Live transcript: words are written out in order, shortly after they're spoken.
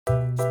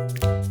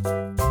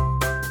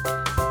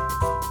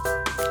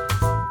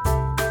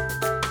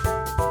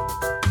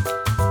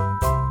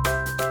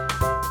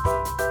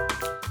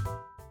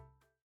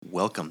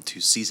to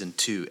Season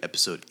 2,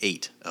 Episode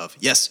 8 of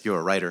Yes, You're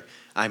a Writer.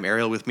 I'm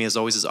Ariel. With me, as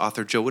always, is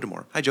author Joe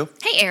Whittemore. Hi, Joe.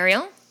 Hey,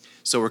 Ariel.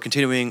 So we're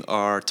continuing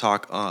our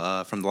talk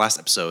from the last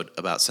episode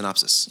about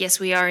synopsis. Yes,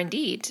 we are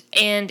indeed.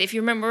 And if you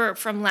remember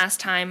from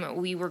last time,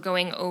 we were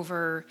going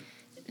over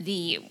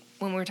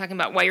when we were talking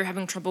about why you're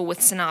having trouble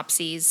with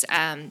synopses,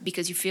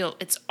 because you feel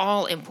it's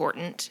all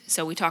important.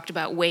 So we talked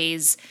about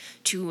ways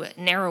to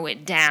narrow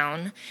it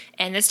down.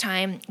 And this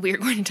time, we are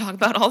going to talk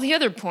about all the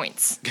other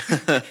points.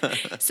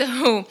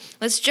 So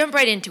let's jump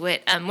right into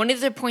it. One of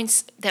the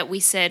points that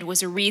we said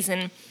was a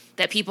reason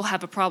that people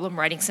have a problem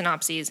writing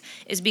synopses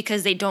is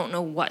because they don't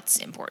know what's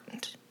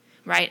important,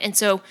 right? And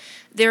so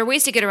there are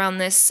ways to get around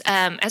this.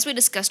 As we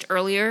discussed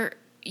earlier,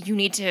 you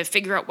need to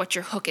figure out what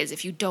your hook is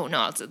if you don't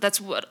know.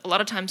 That's what a lot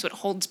of times what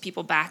holds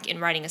people back in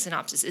writing a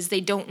synopsis is they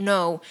don't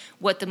know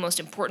what the most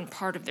important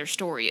part of their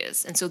story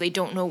is, and so they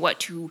don't know what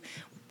to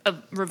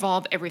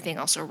revolve everything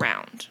else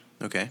around.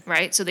 Okay.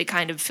 Right? So they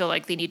kind of feel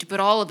like they need to put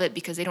all of it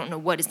because they don't know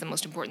what is the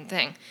most important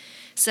thing.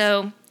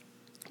 So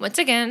once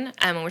again,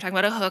 when we're talking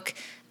about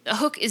a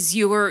hook is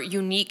your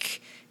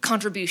unique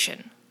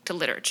contribution to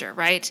literature,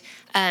 right?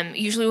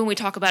 Usually when we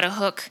talk about a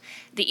hook,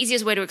 the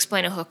easiest way to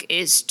explain a hook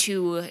is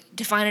to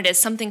define it as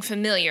something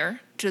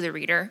familiar to the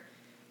reader,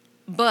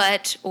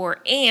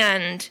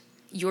 and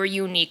your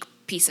unique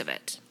piece of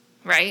it,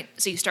 right?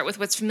 So you start with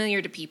what's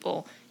familiar to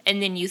people,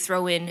 and then you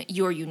throw in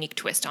your unique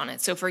twist on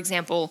it. So for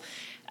example,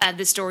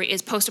 this story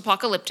is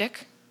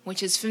post-apocalyptic,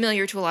 which is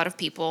familiar to a lot of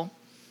people,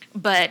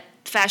 but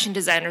fashion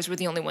designers were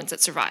the only ones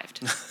that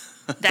survived.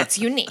 That's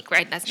unique,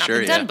 right? That's not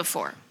been done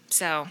before.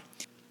 So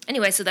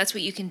anyway, so that's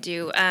what you can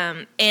do.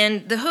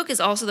 And the hook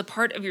is also the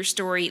part of your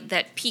story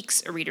that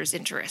piques a reader's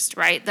interest,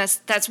 right?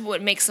 That's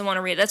what makes them want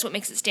to read it. That's what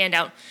makes it stand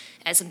out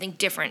as something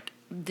different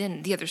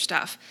than the other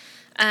stuff.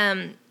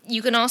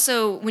 You can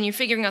also, when you're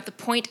figuring out the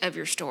point of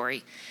your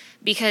story,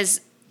 because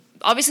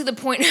obviously the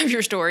point of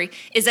your story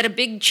is that a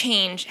big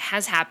change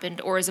has happened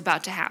or is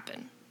about to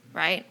happen,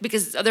 right?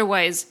 Because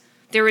otherwise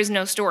there is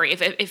no story.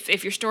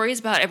 If your story is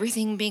about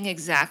everything being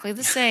exactly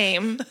the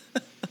same,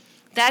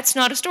 that's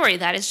not a story.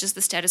 That is just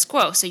the status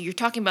quo. So you're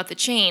talking about the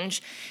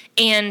change,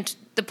 and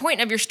the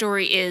point of your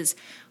story is,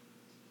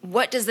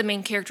 what does the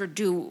main character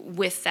do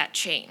with that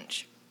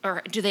change?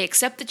 Or do they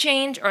accept the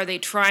change? Or are they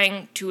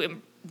trying to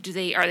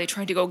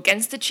go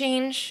against the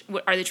change?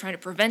 Are they trying to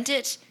prevent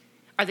it?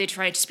 Are they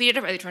trying to speed it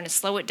up? Are they trying to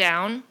slow it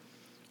down?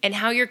 And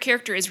how your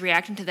character is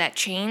reacting to that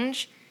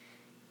change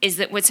is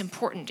that what's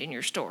important in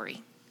your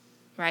story.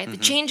 Right? The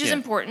change is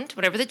important.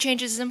 Whatever the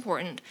change is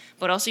important.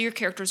 But also your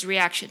character's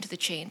reaction to the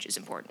change is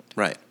important.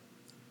 Right.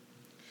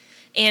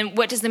 And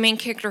what does the main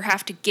character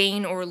have to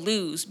gain or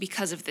lose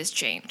because of this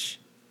change?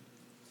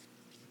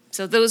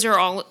 So those are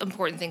all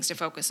important things to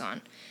focus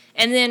on.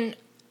 And then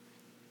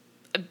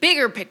a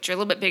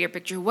little bit bigger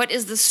picture, what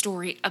is the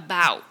story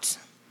about?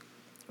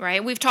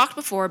 Right? We've talked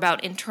before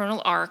about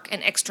internal arc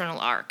and external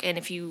arc. And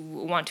if you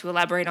want to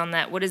elaborate on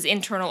that, what is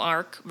internal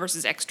arc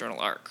versus external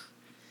arc?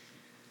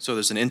 So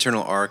there's an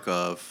internal arc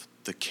of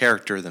the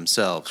character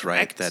themselves,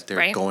 Correct, right? That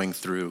they're going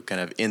through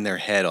kind of in their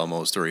head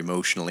almost, or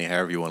emotionally,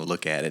 however you want to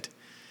look at it.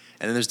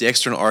 And then there's the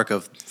external arc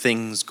of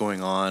things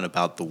going on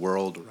about the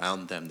world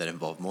around them that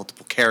involve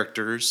multiple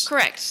characters.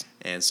 Correct.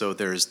 And so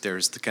there's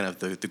the kind of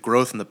the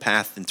growth and the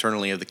path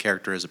internally of the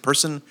character as a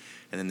person,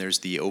 and then there's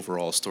the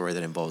overall story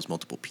that involves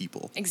multiple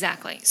people.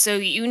 Exactly. So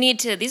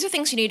these are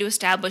things you need to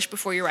establish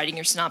before you're writing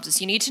your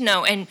synopsis. You need to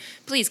know, and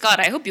please, God,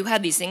 I hope you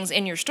have these things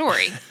in your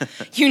story.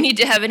 You need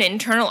to have an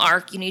internal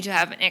arc. You need to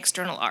have an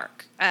external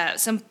arc.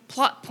 Some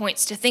plot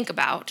points to think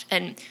about,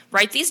 and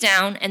write these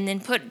down, and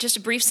then put just a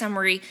brief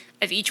summary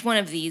of each one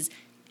of these,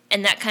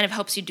 and that kind of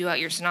helps you do out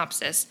your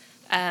synopsis.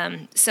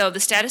 So the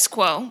status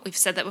quo, we've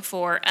said that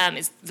before,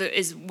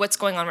 is what's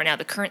going on right now,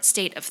 the current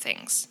state of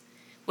things.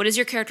 What is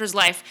your character's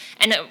life?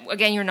 And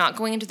again, you're not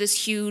going into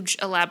this huge,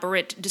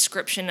 elaborate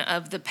description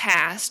of the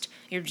past.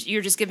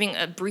 You're just giving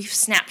a brief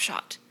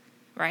snapshot,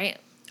 right,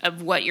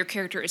 of what your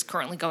character is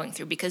currently going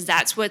through, because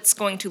that's what's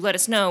going to let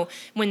us know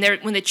when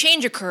the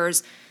change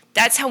occurs.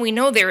 That's how we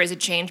know there is a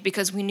change,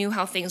 because we knew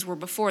how things were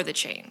before the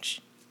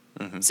change.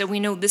 Mm-hmm. So we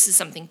know this is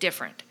something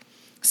different.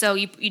 So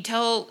you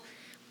tell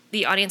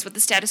the audience what the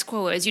status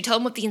quo is. You tell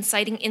them what the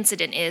inciting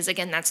incident is.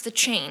 Again, that's the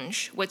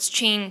change. What is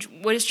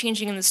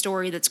changing in the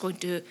story that's going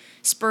to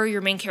spur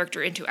your main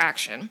character into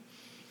action.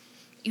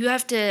 You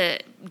have to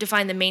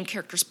define the main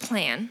character's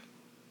plan,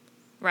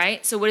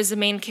 right? So what is the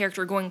main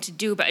character going to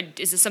do? But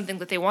is this something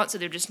that they want, so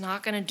they're just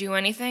not going to do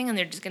anything and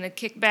they're just going to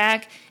kick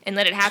back and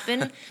let it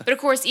happen? But of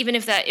course, even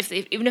if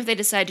they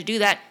decide to do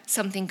that,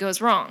 something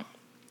goes wrong.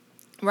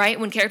 Right?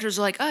 When characters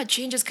are like, "Oh,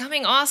 change is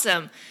coming,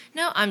 awesome."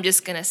 No, I'm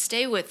just going to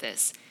stay with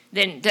this.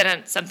 Then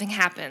something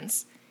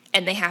happens,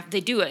 and they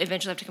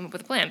eventually have to come up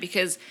with a plan,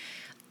 because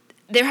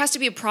there has to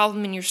be a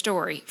problem in your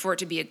story for it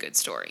to be a good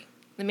story.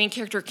 The main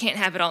character can't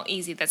have it all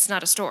easy. That's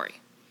not a story.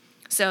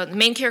 So the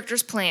main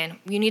character's plan,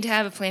 you need to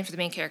have a plan for the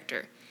main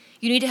character.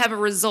 You need to have a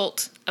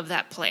result of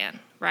that plan,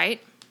 right?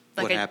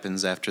 What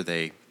happens after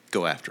they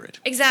go after it?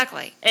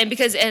 Exactly.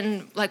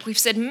 And like we've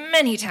said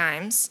many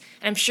times,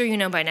 and I'm sure you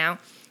know by now,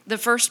 the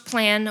first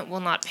plan will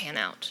not pan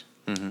out.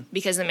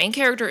 Because the main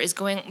character is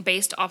going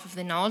based off of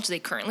the knowledge they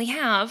currently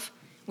have,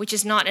 which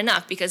is not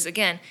enough. Because,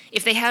 again,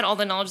 if they had all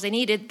the knowledge they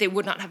needed, they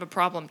would not have a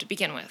problem to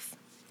begin with.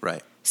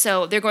 Right.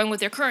 So they're going with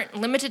their current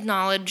limited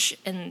knowledge,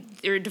 and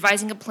they're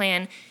devising a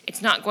plan.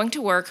 It's not going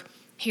to work.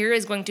 Here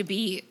is going to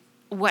be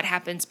what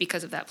happens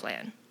because of that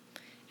plan.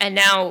 And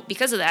now,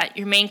 because of that,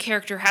 your main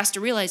character has to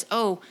realize,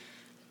 oh,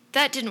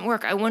 that didn't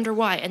work. I wonder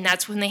why. And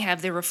that's when they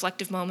have their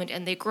reflective moment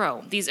and they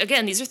grow. These are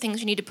things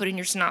you need to put in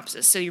your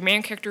synopsis. So your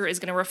main character is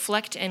going to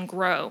reflect and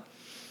grow.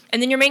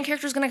 And then your main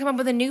character is going to come up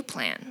with a new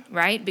plan,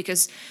 right?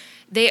 Because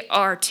they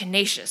are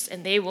tenacious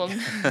and they will...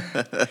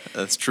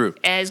 That's true.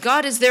 As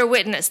God is their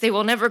witness, they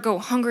will never go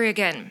hungry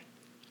again.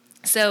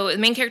 So the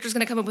main character is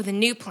going to come up with a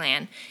new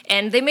plan.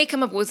 And they may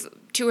come up with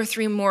 2 or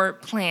 3 more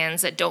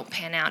plans that don't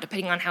pan out,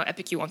 depending on how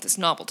epic you want this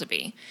novel to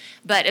be.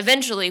 But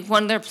eventually,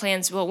 one of their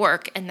plans will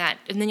work, and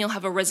then you'll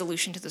have a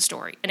resolution to the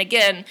story. And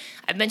again,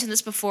 I've mentioned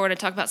this before when I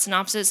talk about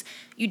synopsis.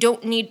 You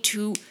don't need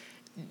to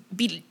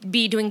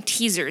be doing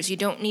teasers. You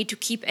don't need to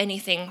keep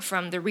anything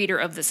from the reader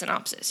of the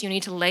synopsis. You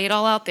need to lay it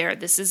all out there.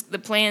 This is the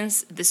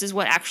plans. This is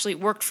what actually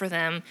worked for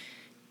them.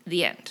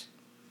 The end.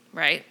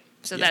 Right?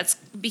 So that's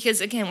because,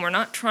 again, we're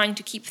not trying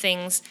to keep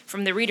things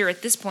from the reader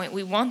at this point.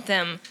 We want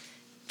them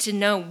to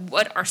know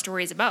what our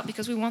story is about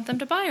because we want them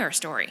to buy our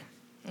story,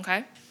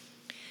 okay?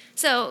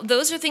 So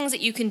those are things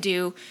that you can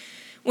do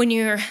when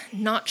you're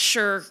not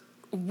sure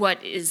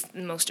what is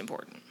the most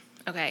important,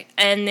 okay?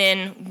 And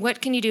then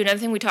what can you do? Another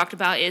thing we talked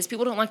about is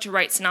people don't like to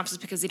write synopsis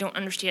because they don't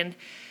understand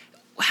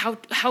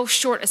how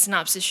short a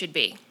synopsis should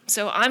be.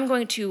 So I'm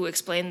going to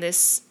explain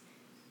this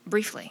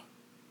briefly.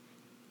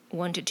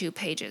 1 to 2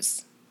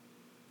 pages.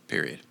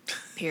 Period.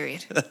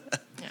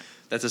 Yeah.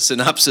 That's a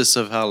synopsis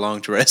of how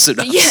long to write a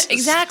synopsis. Yeah,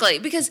 exactly.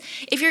 Because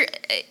if you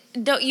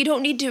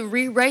don't need to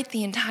rewrite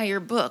the entire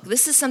book.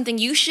 This is something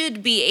you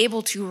should be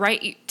able to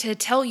write, to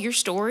tell your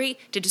story,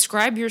 to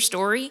describe your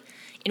story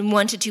in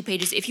 1 to 2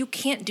 pages. If you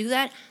can't do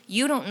that,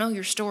 you don't know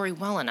your story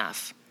well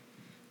enough.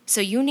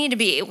 So you need to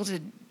be able to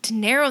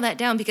narrow that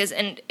down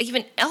and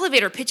even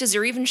elevator pitches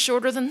are even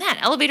shorter than that.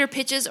 Elevator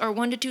pitches are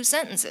 1 to 2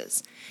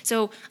 sentences.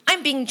 So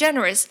I'm being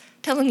generous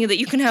telling you that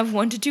you can have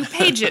 1 to 2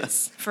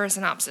 pages for a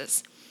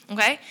synopsis.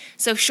 Okay,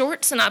 so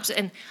short synopsis,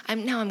 and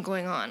I'm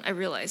going on. I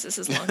realize this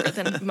is longer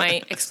than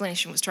my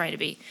explanation was trying to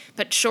be.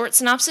 But short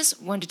synopsis,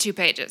 1 to 2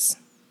 pages.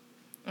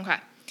 Okay.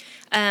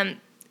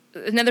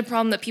 Another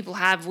problem that people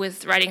have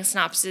with writing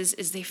synopses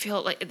is they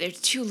feel like they're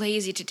too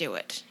lazy to do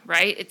it,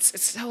 right?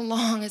 It's so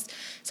long, it's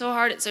so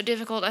hard, it's so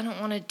difficult, I don't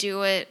want to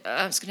do it,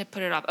 I'm just going to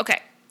put it off.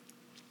 Okay,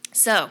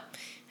 so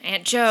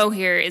Aunt Jo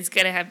here is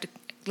going to have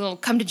a little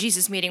come to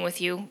Jesus meeting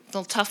with you, a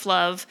little tough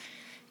love.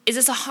 Is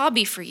this a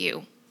hobby for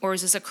you, or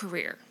is this a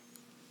career?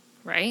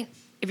 Right?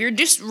 If you're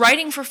just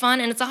writing for fun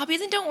and it's a hobby,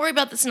 then don't worry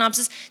about the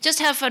synopsis. Just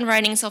have fun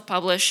writing,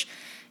 self-publish,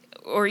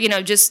 or,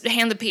 just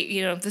hand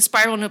the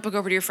spiral notebook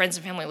over to your friends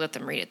and family, let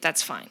them read it.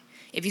 That's fine.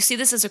 If you see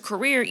this as a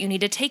career, you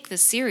need to take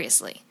this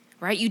seriously,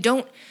 right?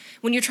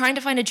 When you're trying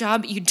to find a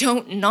job, you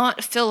don't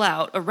not fill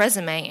out a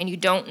resume and you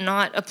don't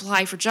not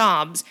apply for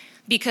jobs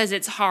because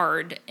it's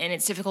hard and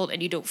it's difficult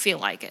and you don't feel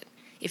like it.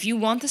 If you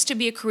want this to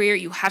be a career,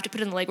 you have to put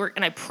in the legwork,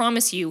 and I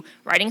promise you,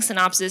 writing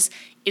synopsis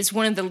is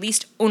one of the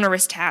least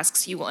onerous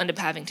tasks you will end up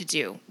having to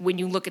do when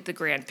you look at the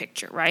grand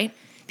picture, right?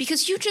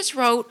 Because you just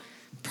wrote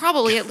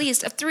probably at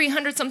least a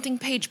 300-something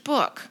page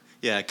book.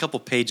 Yeah, a couple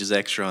pages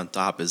extra on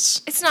top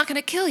is... It's not going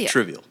to kill you.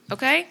 Trivial.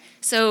 Okay?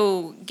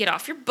 So get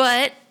off your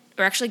butt,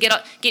 or actually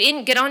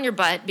get on your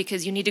butt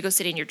because you need to go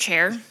sit in your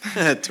chair.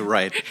 To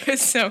write.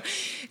 So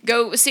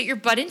go sit your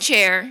butt in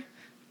chair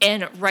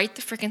and write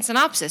the freaking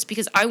synopsis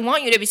because I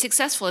want you to be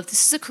successful. If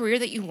this is a career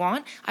that you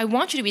want, I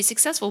want you to be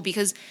successful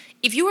because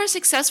if you are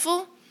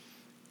successful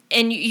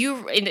and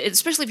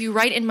especially if you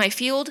write in my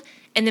field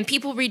and then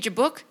people read your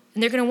book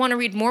and they're going to want to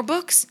read more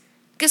books,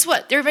 guess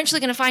what? They're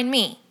eventually going to find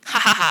me. Ha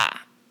ha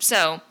ha.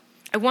 So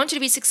I want you to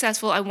be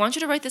successful. I want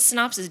you to write this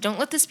synopsis. Don't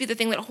let this be the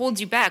thing that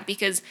holds you back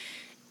because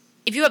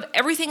if you have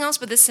everything else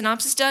but this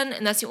synopsis done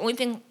and that's the only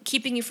thing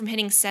keeping you from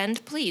hitting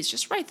send, please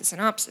just write the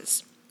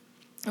synopsis.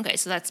 Okay,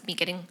 so that's me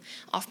getting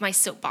off my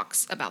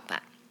soapbox about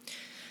that.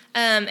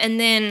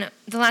 And then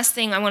the last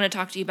thing I want to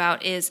talk to you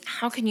about is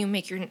how can you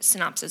make your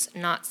synopsis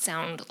not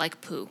sound like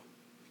poo,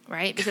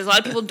 right? Because a lot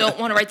of people don't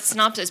want to write the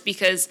synopsis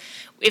because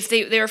if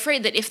they're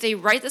afraid that if they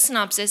write the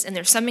synopsis and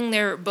they're summing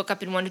their book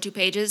up in 1 to 2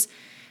 pages,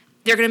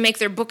 they're going to make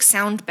their book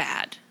sound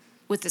bad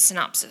with the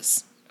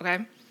synopsis,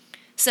 okay?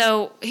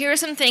 So here are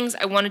some things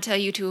I want to tell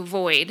you to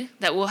avoid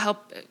that will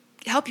help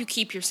you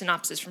keep your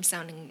synopsis from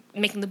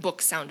making the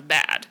book sound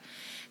bad.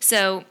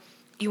 So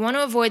you want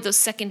to avoid those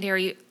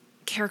secondary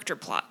character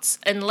plots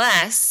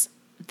unless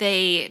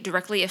they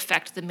directly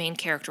affect the main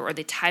character or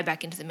they tie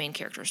back into the main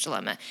character's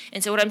dilemma.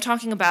 And so what I'm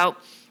talking about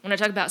when I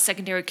talk about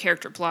secondary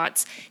character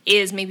plots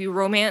is maybe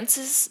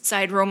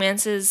side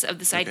romances of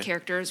the side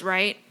characters,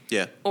 right?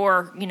 Yeah.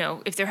 Or,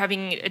 if they're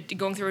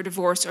going through a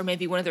divorce or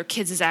maybe one of their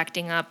kids is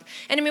acting up.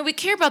 And we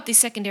care about these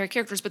secondary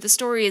characters, but the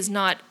story is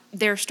not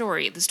their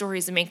story. The story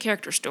is the main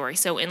character's story.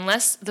 So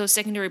unless those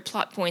secondary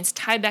plot points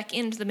tie back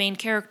into the main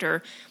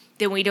character,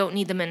 then we don't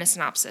need them in a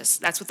synopsis.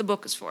 That's what the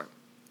book is for.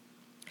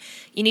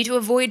 You need to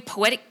avoid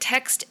poetic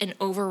text and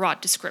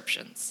overwrought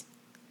descriptions.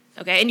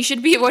 Okay? And you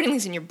should be avoiding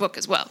these in your book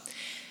as well.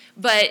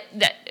 But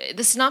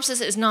the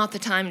synopsis is not the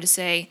time to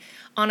say,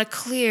 on a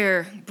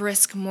clear,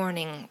 brisk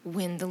morning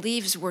when the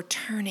leaves were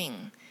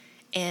turning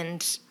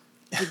and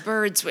the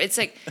birds, it's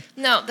like,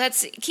 no,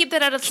 keep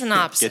that out of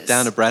synopsis. Get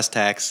down to brass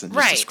tacks and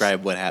just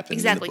describe what happened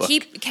Exactly. in the book.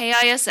 Keep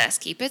KISS.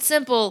 Keep it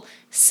simple.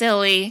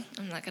 Silly.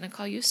 I'm not going to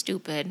call you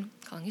stupid. I'm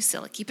calling you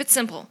silly. Keep it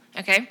simple,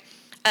 okay?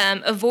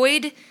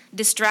 Avoid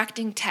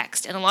distracting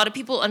text. And a lot of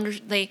people,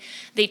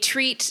 they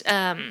treat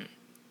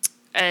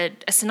a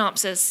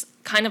synopsis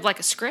kind of like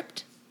a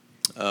script.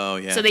 Oh,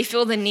 yeah. So they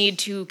feel the need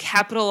to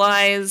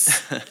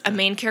capitalize a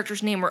main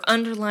character's name or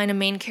underline a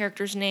main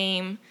character's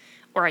name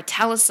or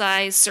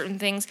italicize certain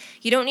things.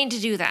 You don't need to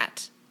do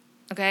that,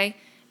 okay?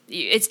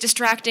 It's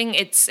distracting.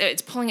 It's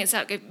pulling it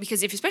out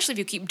because especially if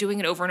you keep doing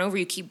it over and over,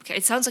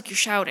 it sounds like you're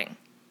shouting,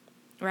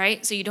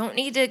 right? So you don't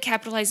need to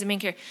capitalize the main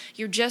character.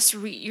 You're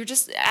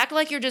just act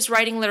like you're just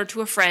writing a letter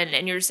to a friend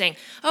and you're saying,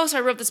 oh, so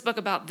I wrote this book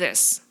about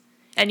this.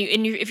 And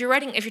if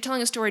you're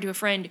telling a story to a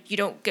friend, you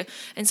don't go,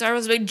 and so I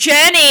was like,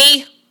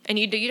 Jenny. And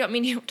you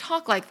don't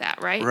talk like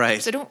that, right?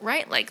 Right. So don't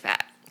write like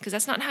that because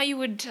that's not how you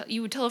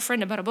would tell a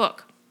friend about a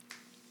book.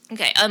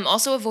 Okay.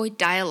 Also avoid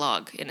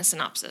dialogue in a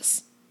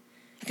synopsis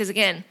because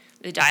again,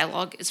 the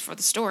dialogue is for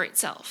the story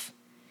itself.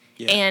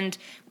 Yeah. And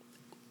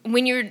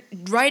when you're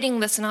writing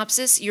the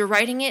synopsis, you're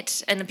writing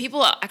it, and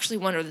people actually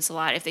wonder this a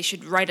lot if they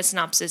should write a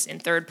synopsis in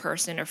third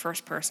person or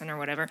first person or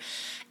whatever.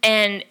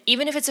 And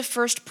even if it's a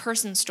first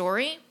person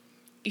story,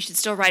 you should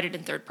still write it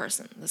in third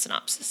person, the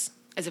synopsis,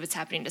 as if it's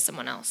happening to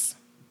someone else.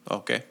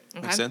 Okay.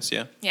 Makes sense,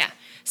 yeah. Yeah.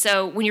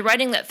 So when you're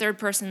writing that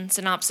third-person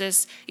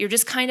synopsis, you're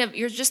just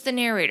the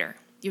narrator.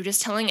 You're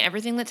just telling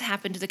everything that's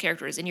happened to the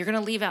characters, and you're going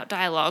to leave out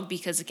dialogue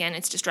because, again,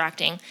 it's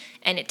distracting,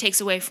 and it takes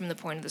away from the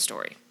point of the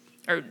story,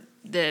 or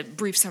the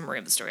brief summary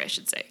of the story, I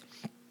should say.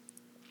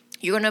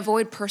 You're going to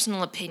avoid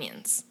personal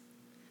opinions,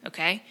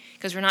 okay?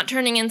 Because we're not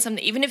turning in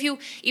something. Even if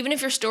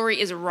your story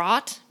is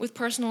wrought with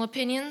personal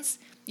opinions,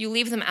 you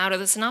leave them out of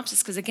the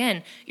synopsis because,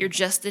 again, you're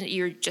just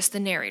the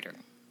narrator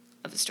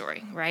of the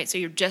story, right? So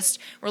you're just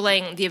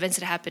relaying the events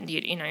that happened.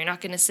 You're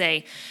not going to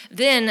say,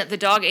 then the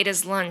dog ate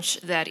his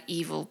lunch, that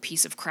evil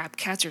piece of crap.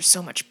 Cats are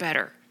so much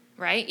better,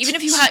 right? Even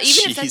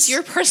if that's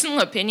your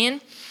personal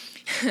opinion.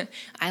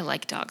 I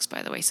like dogs,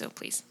 by the way, so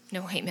please,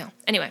 no hate mail.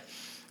 Anyway,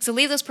 so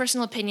leave those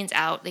personal opinions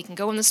out. They can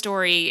go in the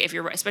story,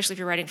 especially if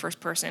you're writing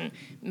first person.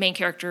 Main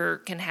character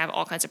can have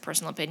all kinds of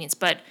personal opinions.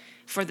 But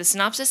for the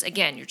synopsis,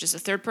 again, you're just a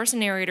third person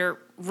narrator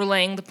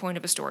relaying the point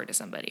of a story to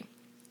somebody.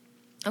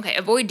 Okay,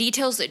 avoid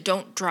details that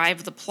don't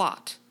drive the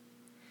plot,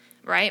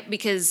 right?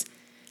 Because,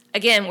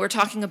 again, we're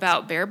talking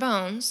about bare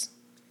bones.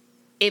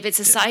 If it's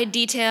a side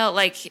detail,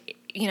 like,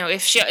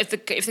 if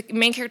the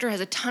main character has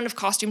a ton of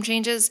costume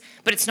changes,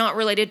 but it's not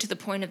related to the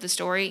point of the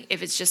story,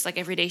 if it's just like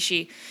every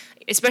day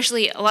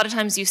especially a lot of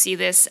times you see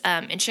this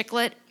in chick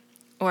lit,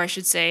 or I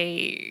should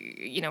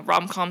say,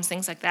 rom-coms,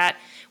 things like that,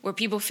 where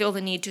people feel the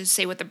need to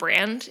say what the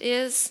brand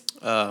is.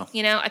 Oh.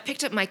 I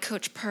picked up my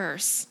Coach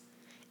purse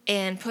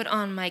and put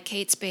on my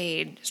Kate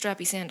Spade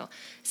strappy sandal.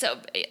 So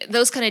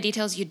those kind of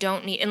details you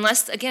don't need,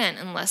 unless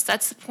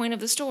that's the point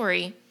of the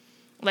story.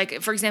 Like,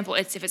 for example,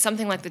 if it's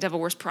something like The Devil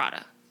Wears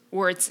Prada,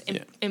 where it's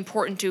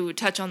important to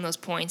touch on those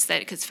points,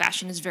 because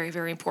fashion is very,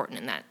 very important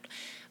in that.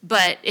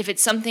 But if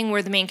it's something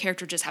where the main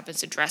character just happens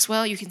to dress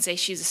well, you can say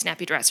she's a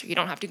snappy dresser. You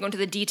don't have to go into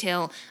the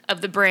detail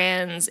of the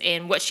brands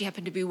and what she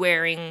happened to be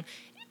wearing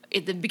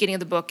at the beginning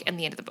of the book and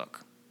the end of the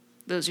book.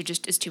 Those are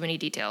just too many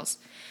details.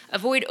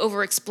 Avoid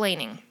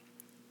over-explaining.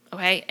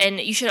 Okay, and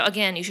you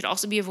should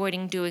also be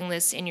avoiding doing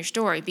this in your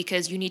story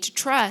because you need to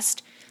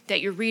trust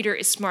that your reader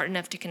is smart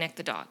enough to connect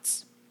the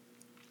dots.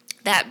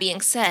 That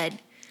being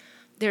said,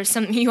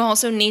 you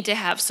also need to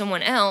have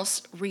someone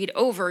else read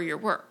over your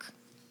work,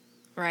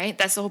 right?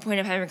 That's the whole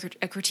point of having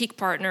a critique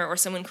partner or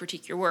someone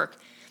critique your work,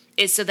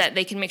 is so that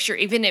they can make sure,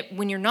 even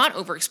when you're not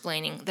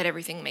over-explaining, that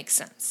everything makes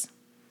sense,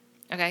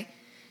 okay?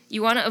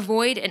 You want to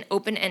avoid an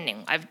open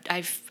ending.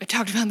 I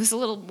talked about this a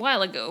little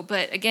while ago,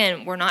 but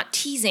again, we're not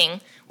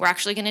teasing. We're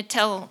actually going to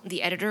tell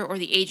the editor or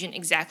the agent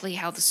exactly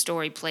how the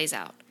story plays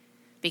out,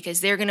 because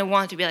they're going to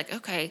want to be like,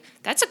 okay,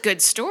 that's a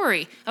good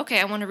story. Okay,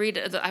 I want to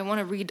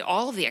read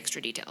all of the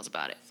extra details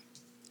about it.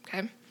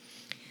 Okay,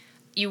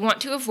 you want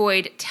to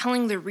avoid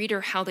telling the reader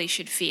how they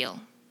should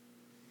feel,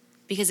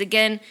 because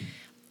again,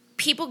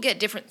 people get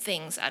different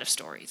things out of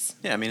stories.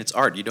 Yeah, I mean, it's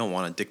art. You don't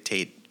want to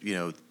dictate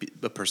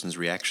a person's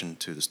reaction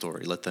to the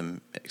story. Let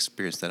them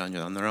experience that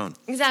on their own.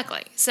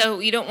 Exactly. So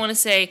you don't want to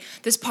say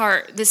this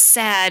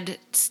sad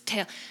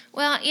tale.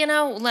 Well,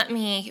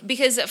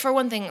 because for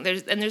one thing,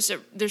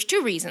 there's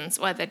two reasons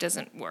why that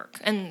doesn't work,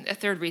 and a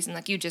third reason,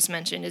 like you just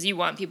mentioned, is you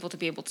want people to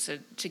be able to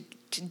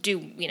do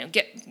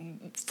get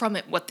from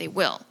it what they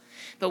will.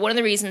 But one of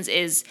the reasons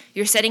is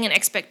you're setting an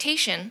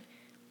expectation.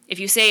 If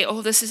you say,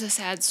 "Oh, this is a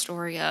sad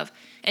story of,"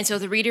 and so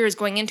the reader is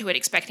going into it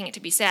expecting it to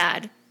be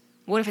sad,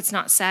 What if it's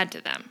not sad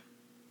to them?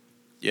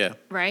 Yeah.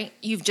 Right?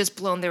 You've just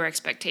blown their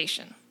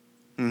expectation.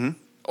 Mm-hmm.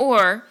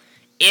 Or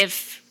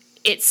if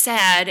it's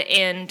sad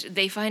and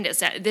they find it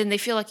sad, then they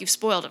feel like you've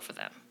spoiled it for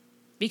them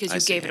because you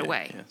gave it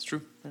away. Yeah, it's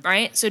true. Yeah.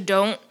 Right? So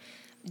don't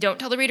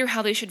tell the reader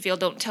how they should feel.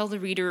 Don't tell the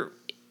reader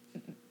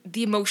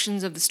the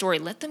emotions of the story.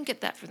 Let them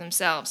get that for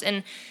themselves.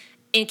 And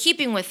in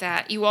keeping with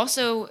that, you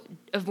also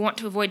want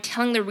to avoid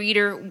telling the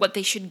reader what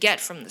they should get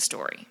from the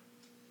story.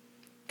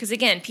 Because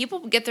again, people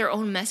get their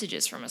own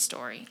messages from a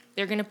story.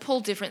 They're going to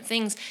pull different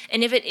things.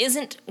 And if it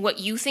isn't what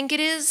you think it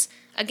is,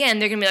 again,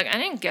 they're going to be like, I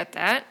didn't get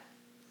that.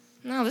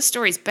 No, this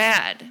story's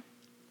bad.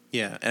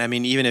 Yeah, and I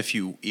mean, even if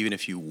you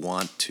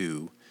want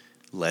to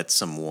let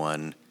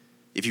someone,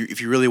 if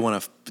you really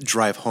want to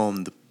drive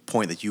home the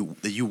point that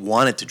you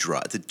wanted to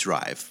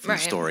drive from the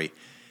story,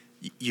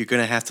 you're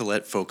going to have to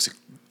let folks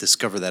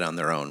discover that on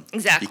their own.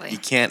 Exactly. You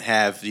can't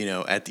have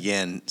at the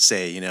end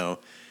say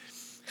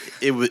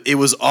it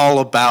was all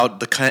about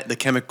the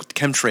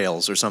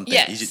chemtrails or something.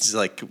 Yes. You just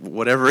like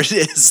whatever it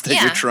is that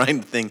you're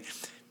trying to think.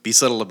 Be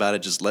subtle about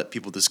it. Just let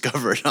people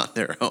discover it on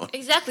their own.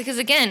 Exactly, because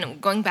again,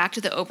 going back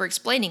to the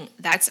over-explaining,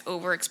 that's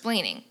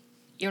over-explaining.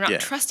 You're not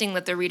trusting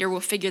that the reader will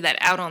figure that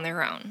out on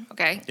their own,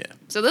 okay? Yeah.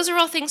 So those are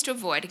all things to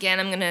avoid. Again,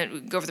 I'm going to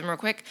go over them real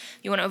quick.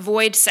 You want to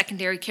avoid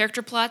secondary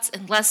character plots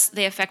unless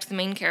they affect the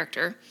main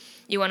character.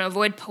 You want to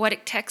avoid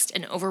poetic text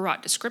and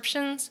overwrought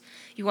descriptions.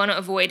 You want to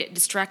avoid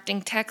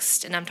distracting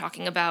text, and I'm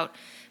talking about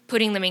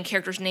putting the main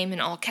character's name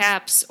in all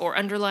caps or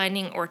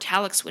underlining or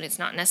italics when it's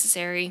not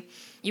necessary.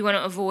 You want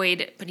to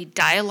avoid putting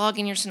dialogue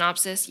in your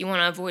synopsis. You want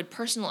to avoid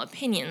personal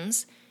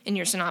opinions in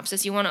your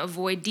synopsis. You want to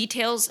avoid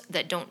details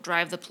that don't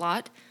drive the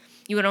plot.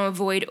 You want to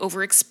avoid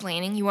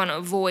over-explaining. You want to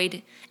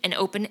avoid an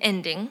open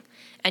ending.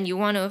 And you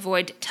want to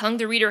avoid telling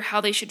the reader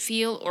how they should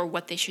feel or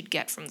what they should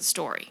get from the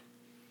story.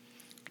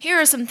 Here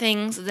are some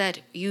things that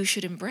you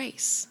should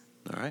embrace.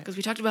 All right. Because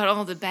we talked about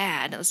all the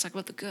bad. Now let's talk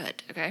about the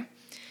good, okay?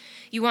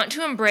 You want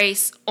to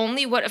embrace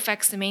only what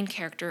affects the main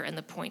character and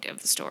the point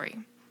of the story.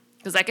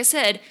 Because like I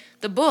said,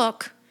 the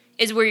book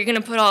is where you're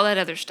going to put all that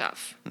other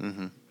stuff,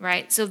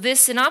 right? So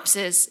this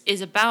synopsis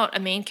is about a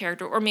main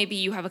character, or maybe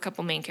you have a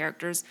couple main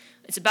characters.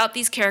 It's about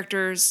these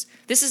characters.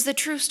 This is the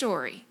true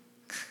story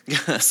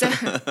of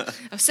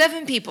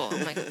 7 people.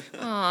 I'm like,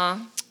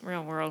 aw,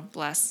 real world,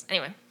 bless.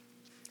 Anyway,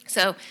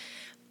 so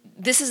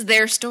this is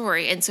their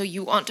story, and so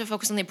you want to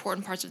focus on the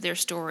important parts of their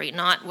story,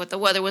 not what the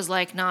weather was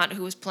like, not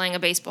who was playing a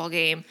baseball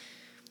game.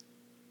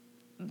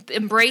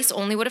 Embrace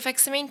only what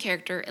affects the main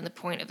character and the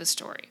point of the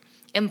story.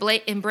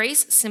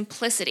 Embrace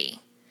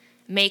simplicity.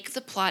 Make the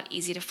plot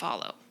easy to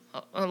follow.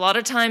 A lot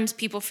of times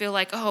people feel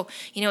like,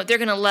 they're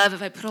going to love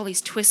if I put all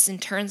these twists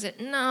and turns in.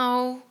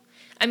 No.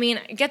 I mean,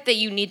 I get that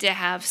you need to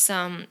have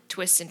some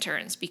twists and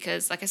turns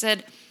because, like I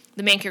said,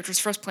 the main character's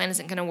first plan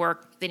isn't going to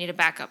work. They need a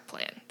backup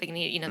plan. They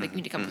need, they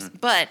need to come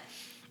with. But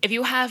if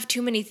you have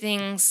too many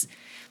things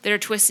that are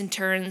twists and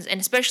turns,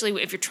 and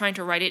especially if you're trying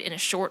to write it in a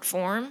short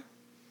form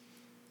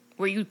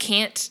where you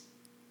can't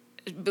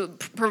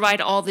provide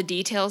all the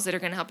details that are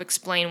going to help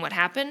explain what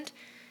happened,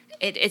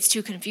 it's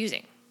too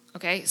confusing,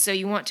 okay? So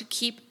you want to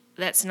keep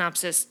that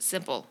synopsis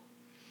simple.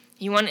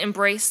 You want to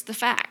embrace the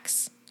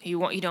facts.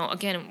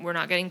 Again, we're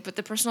not going to put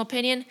the personal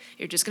opinion.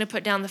 You're just going to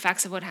put down the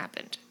facts of what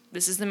happened.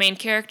 This is the main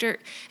character.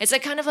 It's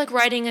kind of like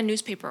writing a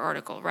newspaper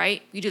article,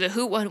 right? You do the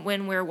who, what,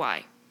 when, where,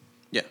 why.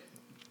 Yeah.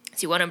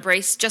 So you want to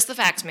embrace just the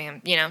facts,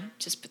 man.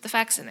 Just put the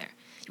facts in there.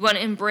 You want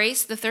to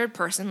embrace the third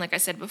person, like I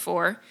said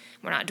before.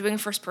 We're not doing a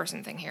first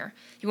person thing here.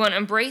 You want to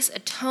embrace a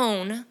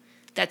tone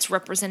that's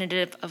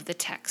representative of the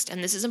text.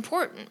 And this is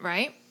important,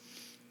 right?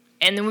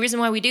 And the reason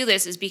why we do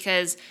this is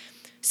because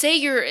say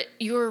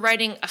you're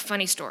writing a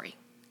funny story,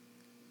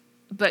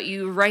 but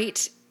you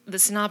write the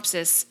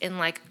synopsis in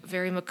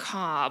very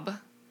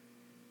macabre.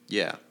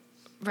 Yeah.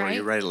 Right? Or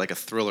you write it like a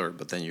thriller,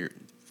 but then your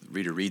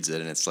reader reads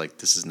it and it's like,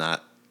 this is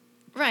not.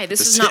 Right,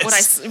 this is not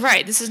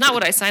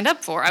what I signed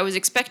up for. I was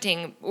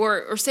expecting,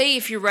 or say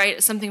if you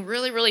write something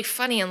really, really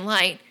funny and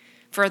light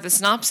for the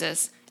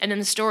synopsis, and then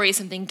the story is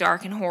something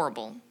dark and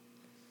horrible.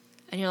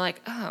 And you're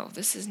like, oh,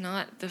 this is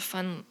not the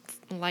fun,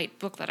 light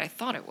book that I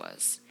thought it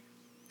was.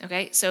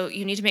 Okay, so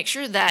you need to make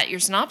sure that your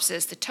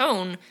synopsis, the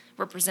tone,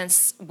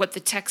 represents what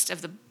the text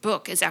of the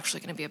book is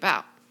actually going to be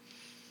about.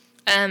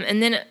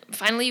 And then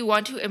finally, you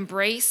want to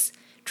embrace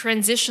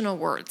transitional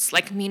words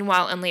like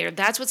meanwhile and later.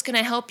 That's what's going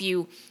to help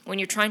you when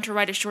you're trying to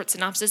write a short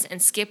synopsis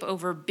and skip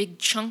over big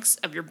chunks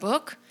of your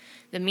book.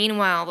 The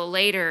meanwhile, the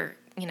later,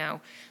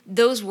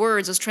 those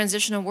words, those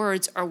transitional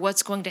words are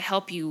what's going to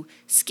help you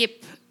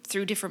skip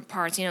through different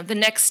parts, the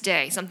next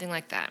day, something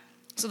like that.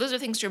 So those are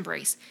things to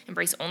embrace.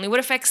 Embrace only what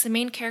affects the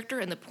main character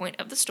and the point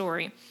of the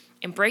story.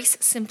 Embrace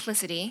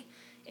simplicity.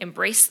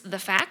 Embrace the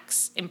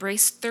facts.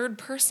 Embrace third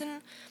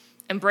person.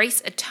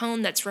 Embrace a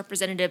tone that's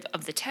representative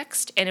of the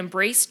text, and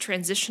embrace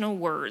transitional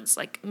words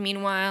like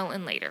meanwhile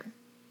and later.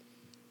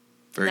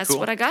 Very That's cool.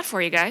 what I got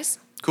for you guys.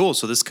 Cool.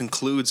 So this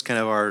concludes kind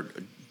of our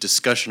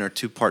discussion, our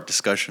 2-part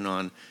discussion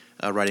on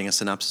writing a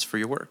synopsis for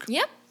your work.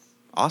 Yep.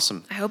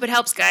 Awesome. I hope it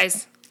helps,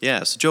 guys.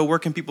 Yeah. So, Joe, where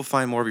can people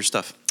find more of your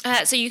stuff?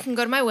 So you can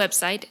go to my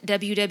website,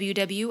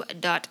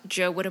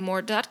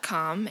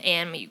 www.joewhittemore.com,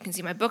 and you can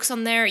see my books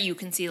on there. You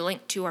can see a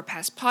link to our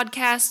past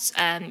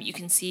podcasts. You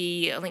can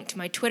see a link to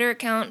my Twitter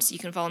account, so you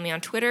can follow me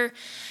on Twitter.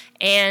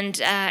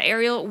 And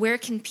Ariel, where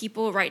can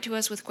people write to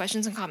us with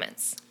questions and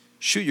comments?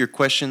 Shoot your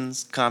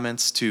questions,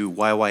 comments to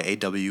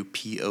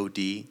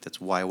YYAWPOD. That's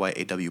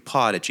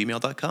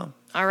YYAWPod@gmail.com.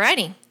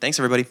 Alrighty. Thanks,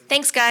 everybody.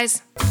 Thanks,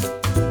 guys.